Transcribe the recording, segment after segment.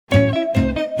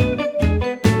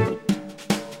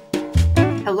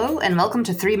and welcome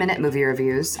to 3-Minute Movie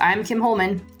Reviews. I'm Kim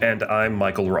Holman. And I'm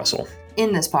Michael Russell.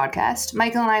 In this podcast,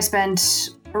 Michael and I spent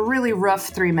a really rough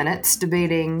 3 minutes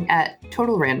debating at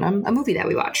total random a movie that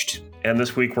we watched. And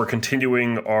this week we're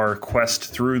continuing our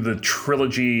quest through the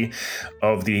trilogy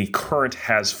of the current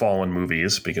Has Fallen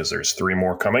movies, because there's 3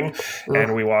 more coming. Ugh.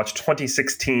 And we watched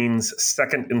 2016's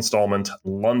second installment,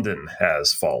 London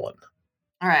Has Fallen.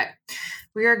 All right.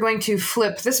 We are going to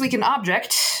flip This Week in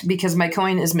Object, because my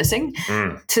coin is missing,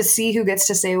 to see who gets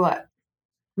to say what.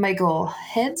 Michael,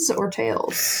 heads or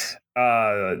tails?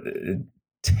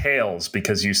 Tails,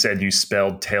 because you said you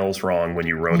spelled tails wrong when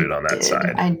you wrote it on that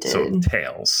side. I did. So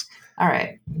tails. All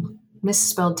right.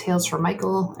 Misspelled tails for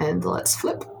Michael, and let's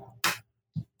flip.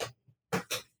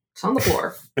 It's on the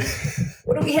floor.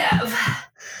 What do we have?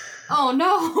 Oh,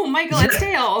 no, Michael, it's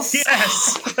tails.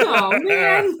 Yes. Oh,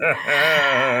 man.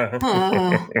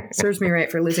 Serves me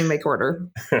right for losing my quarter.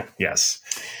 Yes.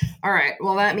 All right.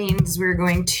 Well, that means we're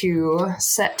going to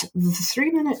set the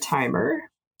 3-minute timer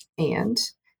and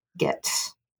get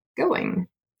going.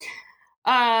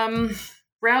 Round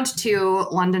 2,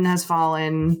 London Has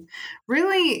Fallen.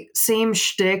 Really same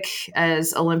shtick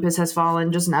as Olympus Has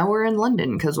Fallen, just now we're in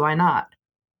London, because why not?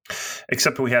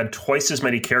 Except we had twice as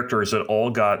many characters that all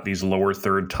got these lower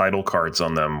third title cards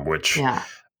on them, which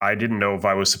I didn't know if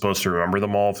I was supposed to remember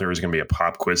them all, if there was going to be a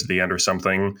pop quiz at the end or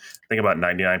something. I think about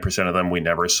 99% of them we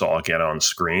never saw again on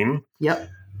screen. Yep.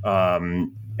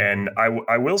 And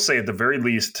I will say at the very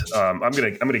least, I'm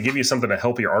gonna give you something to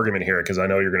help your argument here, because I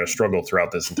know you're going to struggle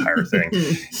throughout this entire thing,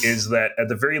 is that at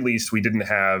the very least we didn't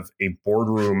have a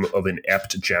boardroom of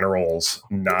inept generals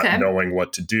not knowing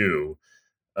what to do.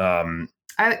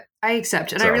 I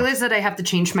accept. And I realize that I have to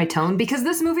change my tone because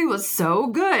this movie was so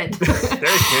good. There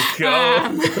you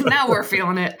go. Now we're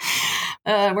feeling it.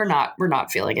 We're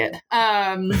not feeling it.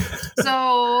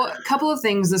 So a couple of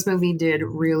things this movie did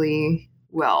really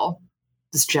well.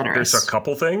 It's generous. There's a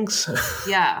couple things.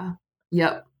 Yeah.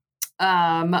 Yep.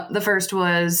 The first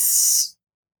was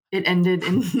it ended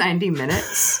in 90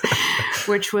 minutes,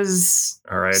 which was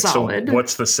all right. solid. So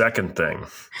what's the second thing?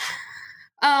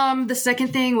 The second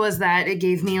thing was that it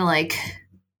gave me like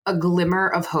a glimmer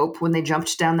of hope when they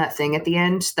jumped down that thing at the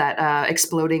end, that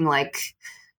exploding like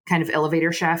kind of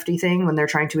elevator shafty thing when they're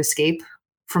trying to escape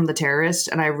from the terrorist.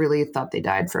 And I really thought they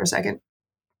died for a second.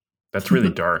 That's really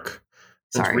dark.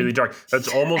 That's really dark. That's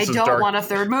almost as dark. I don't want a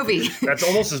third movie. That's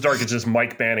almost as dark as just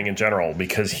Mike Banning in general,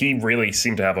 because he really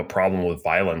seemed to have a problem with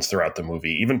violence throughout the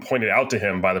movie. Even pointed out to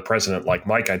him by the president, like,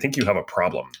 Mike, I think you have a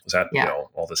problem. Was that,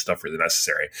 all this stuff really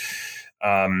necessary?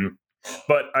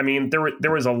 But I mean,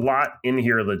 there was a lot in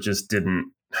here that just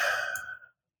didn't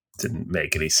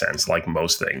make any sense, like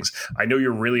most things. I know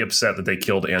you're really upset that they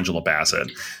killed Angela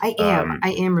Bassett. I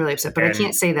am really upset, but I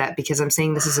can't say that because I'm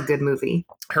saying this is a good movie.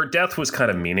 Her death was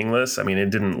kind of meaningless. I mean, it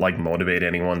didn't like motivate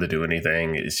anyone to do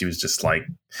anything. She was just like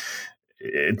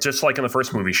in the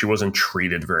first movie, she wasn't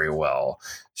treated very well.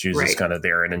 She was just kind of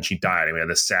there, and then she died. And we had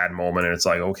this sad moment, and it's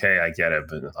like, okay, I get it,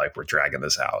 but like we're dragging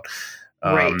this out.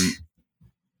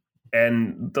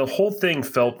 And the whole thing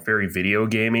felt very video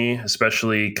gamey,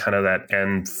 especially kind of that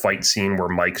end fight scene where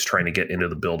Mike's trying to get into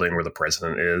the building where the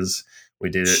president is. We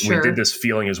did it. Sure. We did this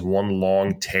feeling as one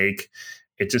long take.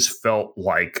 It just felt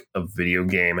like a video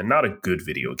game, and not a good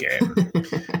video game.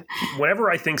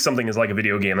 Whenever I think something is like a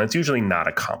video game, that's usually not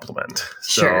a compliment.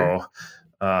 Sure. So,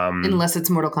 unless it's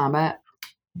Mortal Kombat.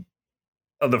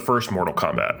 The first Mortal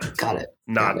Kombat. Got it.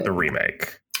 Not the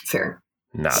remake. Fair.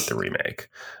 Not the remake.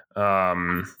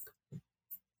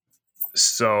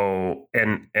 So,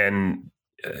 and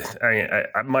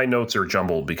my notes are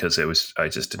jumbled because I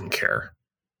just didn't care.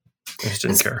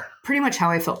 Care. Pretty much how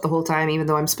I felt the whole time, even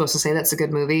though I'm supposed to say that's a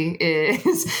good movie,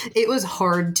 it was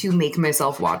hard to make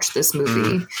myself watch this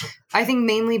movie. I think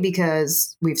mainly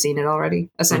because we've seen it already,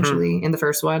 essentially, in the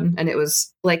first one. And it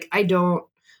was like, I don't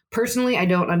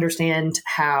understand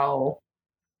how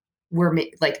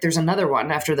there's another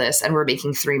one after this and we're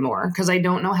making 3 more, because I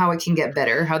don't know how it can get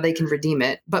better, how they can redeem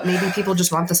it, but maybe people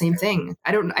just want the same thing.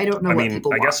 I don't know what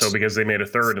people want. I guess so, because they made a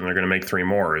third and they're going to make 3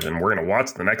 more, and we're going to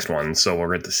watch the next one, so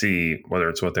we'll get to see whether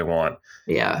it's what they want.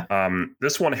 Yeah.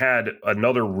 This one had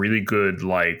another really good,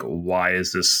 like, why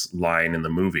is this line in the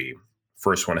movie?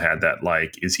 First one had that,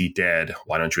 like, is he dead?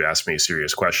 Why don't you ask me a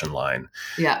serious question line?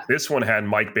 Yeah. This one had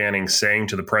Mike Banning saying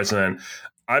to the president,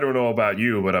 I don't know about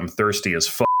you, but I'm thirsty as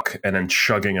fuck, and then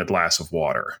chugging a glass of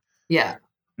water. Yeah.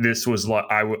 This was like,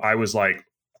 I was like,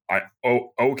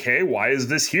 okay, why is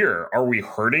this here? Are we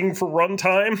hurting for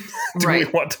runtime? Do we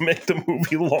want to make the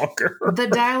movie longer? The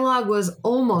dialogue was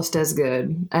almost as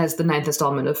good as the 9th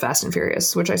installment of Fast and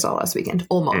Furious, which I saw last weekend.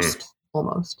 Almost.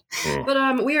 almost.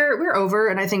 But we're over,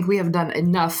 and I think we have done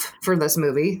enough for this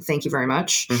movie. Thank you very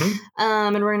much.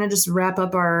 And we're going to just wrap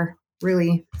up our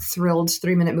really thrilled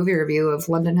 3-minute movie review of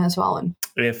London Has Fallen.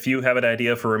 If you have an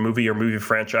idea for a movie or movie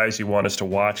franchise you want us to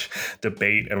watch,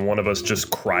 debate, and one of us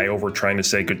just cry over trying to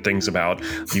say good things about,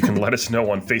 you can let us know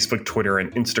on Facebook, Twitter,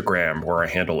 and Instagram, where our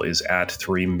handle is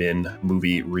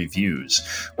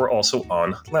 @3MinMovieReviews. We're also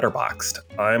on Letterboxd.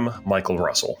 I'm Michael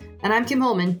Russell. And I'm Kim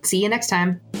Holman. See you next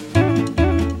time.